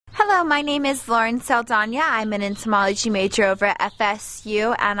Hello, my name is Lauren Saldana. I'm an entomology major over at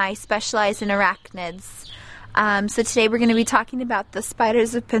FSU, and I specialize in arachnids. So today we're going to be talking about the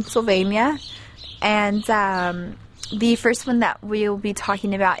spiders of Pennsylvania, and the first one that we will be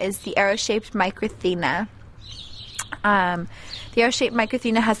talking about is the arrow-shaped micrathena. The arrow-shaped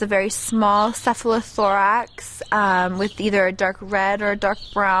micrathena has a very small cephalothorax with either a dark red or a dark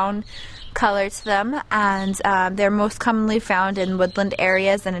brown color to them, and they're most commonly found in woodland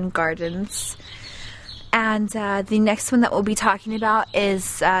areas and in gardens. And the next one that we'll be talking about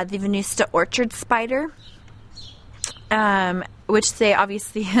is the venusta orchard spider, which they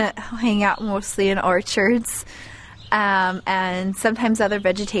obviously hang out mostly in orchards, and sometimes other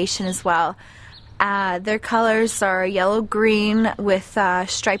vegetation as well. Their colors are yellow-green with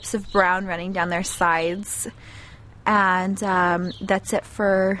stripes of brown running down their sides. And that's it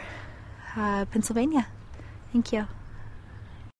for Pennsylvania. Thank you.